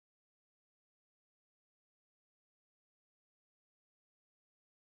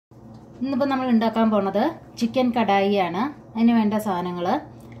ഇന്നിപ്പോൾ നമ്മൾ ഉണ്ടാക്കാൻ പോണത് ചിക്കൻ കടായി ആണ്. അതിന് വേണ്ട സാധനങ്ങൾ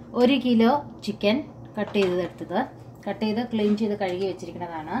 1 കിലോ ചിക്കൻ കട്ട് ചെയ്ത് ക്ലീൻ ചെയ്ത് കഴുകി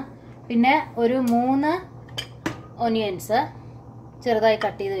വെച്ചിരിക്കുന്നതാണ്. പിന്നെ ഒരു 3 ഒനിയൻസ് ചെറുതായി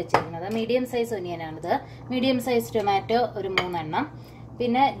കട്ട് ചെയ്ത് വെച്ചിരിക്കുന്നത്, medium size ഒനിയനാണിത്. Medium size tomato ഒരു 3 എണ്ണം.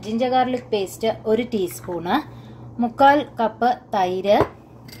 പിന്നെ ginger garlic paste 1 teaspoon, 3/4 cup തൈര്,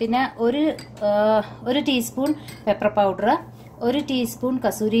 പിന്നെ ഒരു teaspoon pepper powder, 1 teaspoon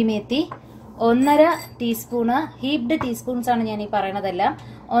kasuri methi, 1.5 teaspoon heaped teaspoons ആണ് ഞാൻ ഈ പറയണതെല്ലാം,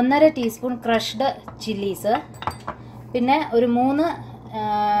 1.5 ടീസ്പൂൺ ക്രഷ്ഡ് ചില്ലീസ്, പിന്നെ ഒരു 3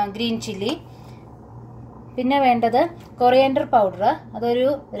 ഗ്രീൻ ചില്ലി. പിന്നെ വേണ്ടത് കൊറിയാൻഡർ പൗഡർ, അതൊരു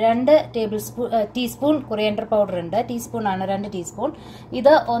 2 ടീസ്പൂൺ കൊറിയാൻഡർ പൗഡർ ഉണ്ട്. ടീസ്പൂൺ ആണ്, 2 ടീസ്പൂൺ.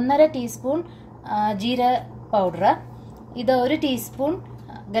 ഇത് 1.5 ടീസ്പൂൺ ജീര പൗഡർ, ഇത് 1 ടീസ്പൂൺ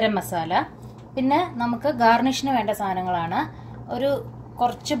ഗരം മസാല. പിന്നെ നമുക്ക് ഗാർണിഷിന് വേണ്ട സാധനങ്ങളാണ്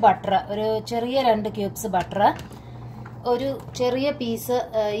കുറച്ച് ബട്ടർ, ഒരു ചെറിയ 2 ക്യൂബ്സ് ബട്ടർ, ഒരു ചെറിയ പീസ്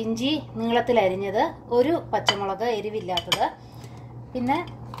ഇഞ്ചി നീളത്തിൽ അരിഞ്ഞത്, ഒരു പച്ചമുളക് എരിവില്ലാത്തത്, പിന്നെ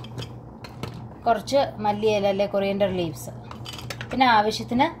കുറച്ച് മല്ലിയില അല്ലെ കൊറിയൻഡർ ലീവ്സ്, പിന്നെ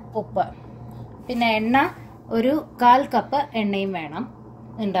ആവശ്യത്തിന് ഉപ്പ്, പിന്നെ എണ്ണ ഒരു 1/4 കപ്പ് എണ്ണയും വേണം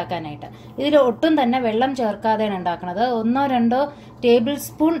ഉണ്ടാക്കാനായിട്ട്. ഇതിൽ ഒട്ടും തന്നെ വെള്ളം ചേർക്കാതെയാണ് ഉണ്ടാക്കുന്നത്. 1-2 ടേബിൾ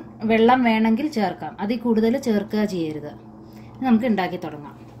സ്പൂൺ വെള്ളം വേണമെങ്കിൽ ചേർക്കാം, അതിൽ കൂടുതൽ ചേർക്കുക ചെയ്യരുത്. നമുക്ക് ഉണ്ടാക്കി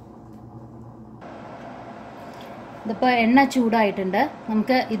തുടങ്ങാം. ഇതിപ്പോൾ എണ്ണ ചൂടായിട്ടുണ്ട്.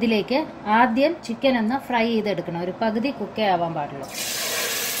 നമുക്ക് ഇതിലേക്ക് ആദ്യം ചിക്കൻ ഒന്ന് ഫ്രൈ ചെയ്തെടുക്കണം. ഒരു പകുതി കുക്കേ ആവാൻ പാടുള്ളൂ.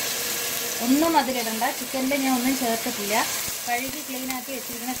 ഒന്നും അതിലിടണ്ട. ചിക്കനിൽ ഞാൻ ഒന്നും ചേർത്തിട്ടില്ല, കഴുകി ക്ലീൻ ആക്കി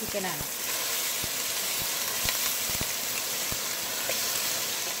വെച്ചിരിക്കുന്ന ചിക്കനാണ്.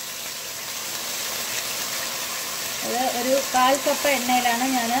 അത് ഒരു 1/4 കപ്പ് എണ്ണയിലാണ്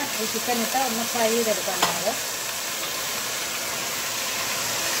ഞാൻ ഈ ചിക്കൻ ഇട്ട് ഒന്ന് ഫ്രൈ ചെയ്തെടുക്കാൻ പോകുന്നത്.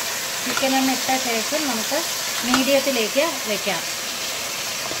 ചിക്കൻ ഒന്ന് ഇട്ട ശേഷം നമുക്ക് മീഡിയത്തിലേക്ക് വെക്കാം.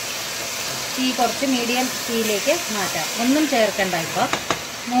 തീ കുറച്ച് മീഡിയം തീയിലേക്ക് മാറ്റാം. ഒന്നും ചേർക്കണ്ട. ഇപ്പോൾ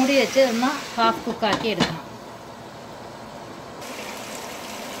മൂടി വെച്ച് ഒന്ന് ഹാഫ് കുക്കാക്കി എടുക്കണം.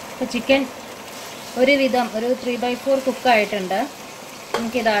 ഇപ്പോൾ ചിക്കൻ ഒരുവിധം ഒരു 3/4 കുക്കായിട്ടുണ്ട്.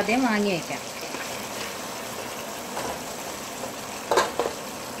 നമുക്കിതാദ്യം വാങ്ങി വയ്ക്കാം.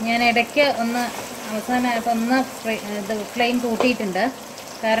 ഞാൻ ഇടയ്ക്ക് അവസാനമായപ്പോൾ ഫ്ലെയിം കൂട്ടിയിട്ടുണ്ട്.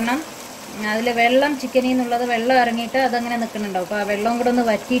 കാരണം അതിൽ വെള്ളം ചിക്കനിൽ നിന്നുള്ളത് വെള്ളം ഇറങ്ങിയിട്ട് അതങ്ങനെ നിൽക്കുന്നുണ്ടാവും. അപ്പോൾ ആ വെള്ളം കൂടെ ഒന്ന്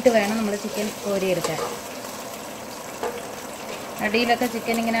വറ്റിയിട്ട് വേണം നമ്മൾ ചിക്കൻ കോരിയെടുക്കാൻ. അടിയിലൊക്കെ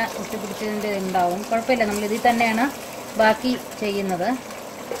ചിക്കൻ ഇങ്ങനെ ഒട്ടിപ്പിടിച്ചതിൻ്റെ ഉണ്ടാവും. കുഴപ്പമില്ല, നമ്മളിതിൽ തന്നെയാണ് ബാക്കി ചെയ്യുന്നത്.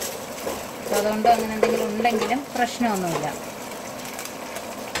 അപ്പോൾ അതുകൊണ്ട് അങ്ങനെ എന്തെങ്കിലും ഉണ്ടെങ്കിലും പ്രശ്നമൊന്നുമില്ല.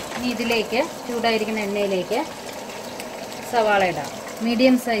 ഇനി ഇതിലേക്ക് ചൂടായിരിക്കുന്ന എണ്ണയിലേക്ക് സവാള ഇടാം.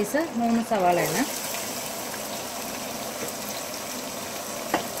 മീഡിയം സൈസ് 3 സവാളയാണ്.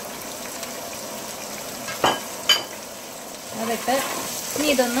 അതിട്ട് ഇനി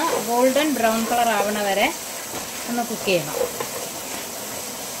ഇതൊന്ന് ഗോൾഡൻ ബ്രൗൺ കളർ ആവണ വരെ ഒന്ന് കുക്ക് ചെയ്യണം.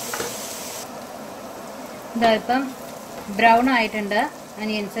 ഇതായിപ്പം ബ്രൗൺ ആയിട്ടുണ്ട്.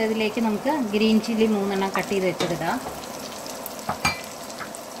 അതിനനുസരിച്ച് ഇതിലേക്ക് നമുക്ക് ഗ്രീൻ ചില്ലി 3 എണ്ണം കട്ട് ചെയ്ത് വെച്ചിടാം.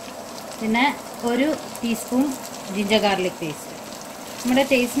 പിന്നെ 1 ടീസ്പൂൺ ജിഞ്ചർ ഗാർലിക് പേസ്റ്റ്. നമ്മുടെ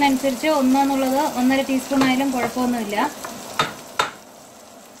ടേസ്റ്റിനനുസരിച്ച് 1.5 ടീസ്പൂൺ ആയാലും കുഴപ്പമൊന്നുമില്ല.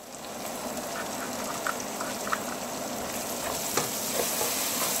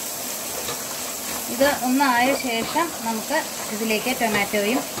 ഇത് ഒന്നായ ശേഷം നമുക്ക് ഇതിലേക്ക്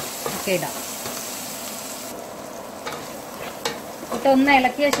ടൊമാറ്റോയും ഒക്കെ ഇടാം. ഒന്ന്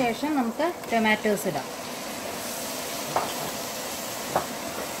ഇളക്കിയ ശേഷം നമുക്ക് ടൊമാറ്റോസ് ഇടാം.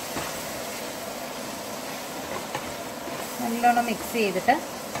 നല്ലോണം മിക്സ് ചെയ്തിട്ട്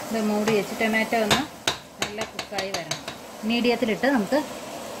ഇത് മൂടി വെച്ച് ടൊമാറ്റോ ഒന്ന് നല്ല കുക്കായി വരണം. മീഡിയത്തിലിട്ട് നമുക്ക്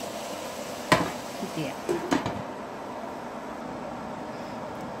കുക്ക് ചെയ്യാം.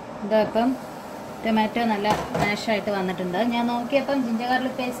 ഇതപ്പം ടൊമാറ്റോ നല്ല മാഷായിട്ട് വന്നിട്ടുണ്ട്. ഞാൻ നോക്കിയപ്പം ജിഞ്ചർ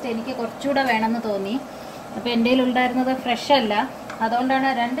ഗാർലിക് പേസ്റ്റ് എനിക്ക് കുറച്ചുകൂടെ വേണമെന്ന് തോന്നി. അപ്പോൾ എൻ്റെ കയ്യിൽ ഉണ്ടായിരുന്നത് ഫ്രഷ് അല്ല, അതുകൊണ്ടാണ്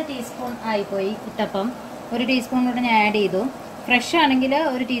 2 ടീസ്പൂൺ ആയിപ്പോയി ഇട്ടപ്പം. 1 ടീസ്പൂൺ കൂടെ ഞാൻ ആഡ് ചെയ്തു. ഫ്രഷ് ആണെങ്കിൽ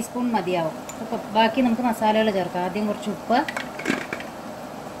 1 ടീസ്പൂൺ മതിയാവും. അപ്പോൾ ബാക്കി നമുക്ക് മസാലകൾ ചേർക്കാം. ആദ്യം കുറച്ച് ഉപ്പ്,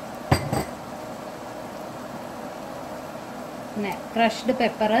 പിന്നെ ക്രഷ്ഡ്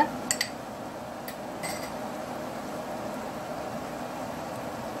പെപ്പർ,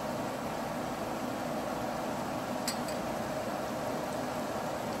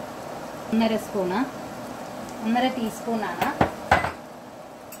 ഒന്നര ടീസ്പൂണാണ്.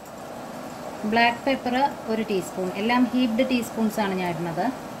 Black pepper 1 teaspoon. എല്ലാം ഹീപ്ഡ് ടീസ്പൂൺസ് ആണ് ഞാൻ ഇടുന്നത്.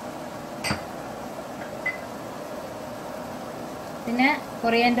 പിന്നെ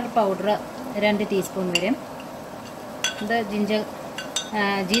കൊറിയാൻഡർ പൗഡർ 2 ടീസ്പൂൺ വരും. ഇത്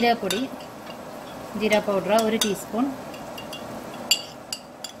ജീരകപ്പൊടി, ജീര പൗഡർ 1 ടീസ്പൂൺ,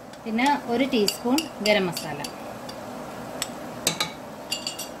 പിന്നെ 1 ടീസ്പൂൺ ഗരം മസാല.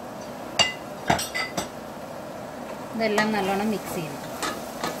 ഇതെല്ലാം നല്ലോണം മിക്സ് ചെയ്യണം.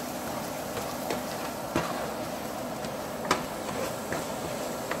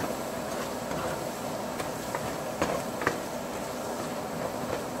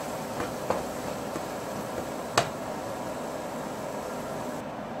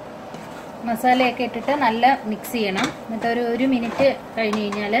 മസാലയൊക്കെ ഇട്ടിട്ട് നല്ല മിക്സ് ചെയ്യണം. എന്നിട്ട് ഒരു 1 മിനിറ്റ് കഴിഞ്ഞ്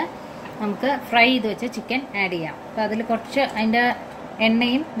കഴിഞ്ഞാൽ നമുക്ക് ഫ്രൈ ചെയ്ത് വെച്ച് ചിക്കൻ ആഡ് ചെയ്യാം. അപ്പോൾ അതിൽ കുറച്ച് അതിൻ്റെ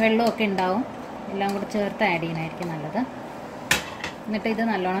എണ്ണയും വെള്ളവും ഒക്കെ ഉണ്ടാവും, എല്ലാം കൂടെ ചേർത്ത് ആഡ് ചെയ്യണമായിരിക്കും നല്ലത്. എന്നിട്ട് ഇത്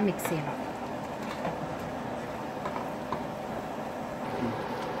നല്ലോണം മിക്സ് ചെയ്യണം.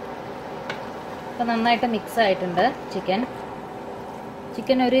 അപ്പോൾ നന്നായിട്ട് മിക്സ് ആയിട്ടുണ്ട്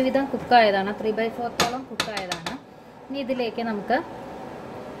ചിക്കൻ ഒരുവിധം കുക്കായതാണ്, 3/4 കുക്കായതാണ്. ഇനി ഇതിലേക്ക് നമുക്ക്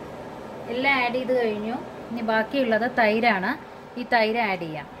എല്ലാം ആഡ് ചെയ്ത് കഴിഞ്ഞു. ഇനി ബാക്കിയുള്ളത് തൈരാണ്. ഈ തൈര് ആഡ്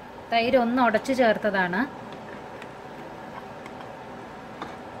ചെയ്യാം. തൈര് ഒന്ന് ഉടച്ച് ചേർത്തതാണ്.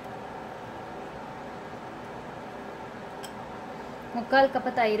 മുക്കാൽ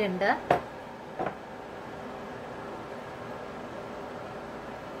കപ്പ് തൈരുണ്ട്.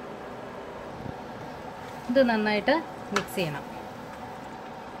 ഇത് നന്നായിട്ട് മിക്സ് ചെയ്യണം.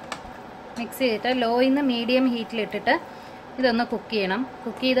 മിക്സ് ചെയ്തിട്ട് ലോയിൽ നിന്ന് മീഡിയം ഹീറ്റിലിട്ടിട്ട് ഇതൊന്ന് കുക്ക് ചെയ്യണം.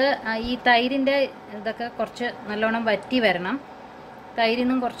 കുക്ക് ചെയ്ത് ഈ തൈരിൻ്റെ ഇതൊക്കെ കുറച്ച് നല്ലോണം വറ്റി വരണം. തൈരിൽ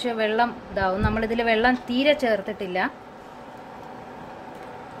നിന്നും കുറച്ച് വെള്ളം ഇതാവും. നമ്മളിതിൽ വെള്ളം തീരെ ചേർത്തിട്ടില്ല.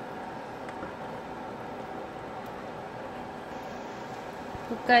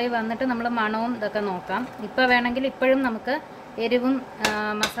 കുക്കായി വന്നിട്ട് നമ്മൾ മണവും ഇതൊക്കെ നോക്കാം. ഇപ്പോൾ വേണമെങ്കിൽ ഇപ്പോഴും നമുക്ക് എരിവും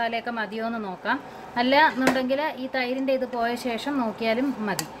മസാലയൊക്കെ മതിയോ എന്ന് നോക്കാം. അല്ല എന്നുണ്ടെങ്കിൽ ഈ തൈരിൻ്റെ ഇത് പോയ ശേഷം നോക്കിയാലും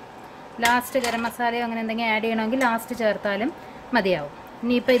മതി. ലാസ്റ്റ് ഗരം മസാലയോ അങ്ങനെ എന്തെങ്കിലും ആഡ് ചെയ്യണമെങ്കിൽ ലാസ്റ്റ് ചേർത്താലും മതിയാവും.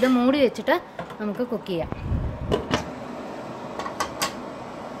 ഇനിയിപ്പോൾ ഇത് മൂടി വെച്ചിട്ട് നമുക്ക് കുക്ക് ചെയ്യാം.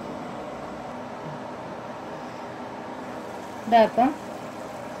 ഇതാപ്പം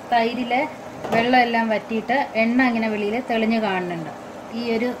തൈരിലെ വെള്ളമെല്ലാം വറ്റിയിട്ട് എണ്ണ ഇങ്ങനെ വെളിയിൽ തെളിഞ്ഞ് കാണുന്നുണ്ട്. ഈ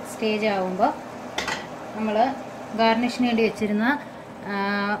ഒരു സ്റ്റേജ് ആകുമ്പോൾ നമ്മൾ ഗാർണിഷിന് വേണ്ടി വെച്ചിരുന്ന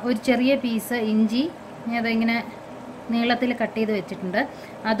ഒരു ചെറിയ പീസ് ഇഞ്ചി അതിങ്ങനെ നീളത്തിൽ കട്ട് ചെയ്ത് വെച്ചിട്ടുണ്ട്.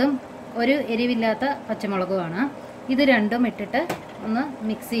 അതും ഒരു എരിവില്ലാത്ത പച്ചമുളകുമാണ്. ഇത് രണ്ടും ഇട്ടിട്ട് ഒന്ന്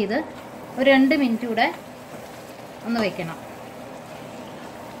മിക്സ് ചെയ്ത് ഒരു 2 മിനിറ്റ് കൂടെ ഒന്ന് വെക്കണം.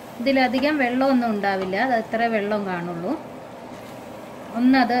 ഇതിലധികം വെള്ളമൊന്നും ഉണ്ടാവില്ല, അത് ഇത്ര വെള്ളം കാണുള്ളൂ.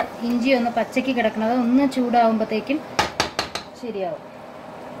 ഒന്നത് ഇഞ്ചി ഒന്ന് പച്ചയ്ക്ക് കിടക്കുന്നത് ഒന്ന് ചൂടാവുമ്പോഴത്തേക്കും ശരിയാവും.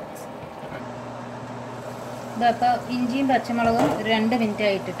 ഇതപ്പോൾ ഇഞ്ചിയും പച്ചമുളകും ഒരു 2 മിനിറ്റ്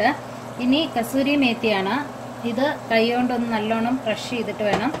ആയിട്ടിട്ട് ഇനി കസൂരി മേത്തിയാണ്. ഇത് കൈ കൊണ്ടൊന്ന് നല്ലോണം ക്രഷ് ചെയ്തിട്ട്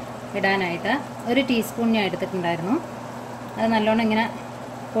വേണം ഇടാനായിട്ട്. 1 ടീസ്പൂൺ ഞാൻ എടുത്തിട്ടുണ്ടായിരുന്നു. അത് നല്ലോണം ഇങ്ങനെ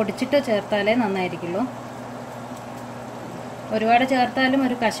പൊടിച്ചിട്ട് ചേർത്താലേ നന്നായിരിക്കുള്ളൂ. ഒരുപാട് ചേർത്താലും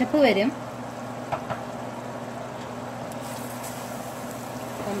ഒരു കശപ്പ് വരും.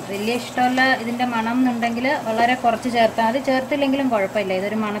 വലിയ ഇഷ്ടമല്ല ഇതിൻ്റെ മണം എന്നുണ്ടെങ്കിൽ വളരെ കുറച്ച് ചേർത്താൽ മതി. ചേർത്തില്ലെങ്കിലും കുഴപ്പമില്ല.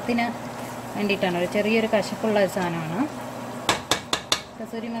 ഇതൊരു മണത്തിന് വേണ്ടിയിട്ടാണ്, ഒരു ചെറിയൊരു കശപ്പുള്ള ഒരു സാധനമാണ്.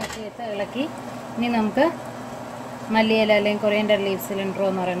 കസൂരി മേത്തി വെച്ച് ഇളക്കി ഇനി നമുക്ക് മല്ലിയില അല്ലെങ്കിൽ കൊറിയൻഡർ ലീവ്സ് സിലിണ്ടറോ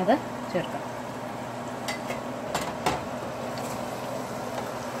എന്ന് പറയുന്നത് ചേർക്കാം.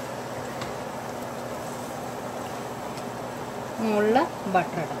 മുകളിൽ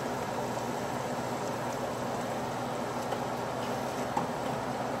ബട്ടർ ഇടാം.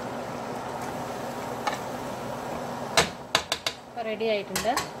 ഇപ്പോൾ റെഡി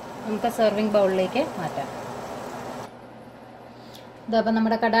ആയിട്ടുണ്ട്. നമുക്ക് സെർവിങ് ബൗളിലേക്ക് മാറ്റാം. ഇതപ്പോൾ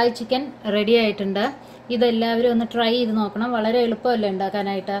നമ്മുടെ കടായി ചിക്കൻ റെഡി ആയിട്ടുണ്ട്. ഇതെല്ലാവരും ഒന്ന് ട്രൈ ചെയ്ത് നോക്കണം. വളരെ എളുപ്പമല്ലേ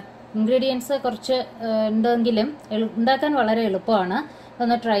ഉണ്ടാക്കാനായിട്ട്. ഇൻഗ്രീഡിയൻസ് കുറച്ച് ഉണ്ടെങ്കിലും ഉണ്ടാക്കാൻ വളരെ എളുപ്പമാണ്.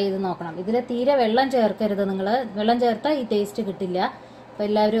 ഒന്ന് ട്രൈ ചെയ്ത് നോക്കണം. ഇതിൽ തീരെ വെള്ളം ചേർക്കരുത്. നിങ്ങൾ വെള്ളം ചേർത്താൽ ഈ ടേസ്റ്റ് കിട്ടില്ല. അപ്പോൾ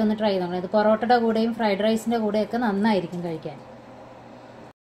എല്ലാവരും ഒന്ന് ട്രൈ ചെയ്ത് നോക്കണം. ഇത് പൊറോട്ടയുടെ കൂടെയും ഫ്രൈഡ് റൈസിൻ്റെ കൂടെയൊക്കെ നന്നായിരിക്കും കഴിക്കാൻ.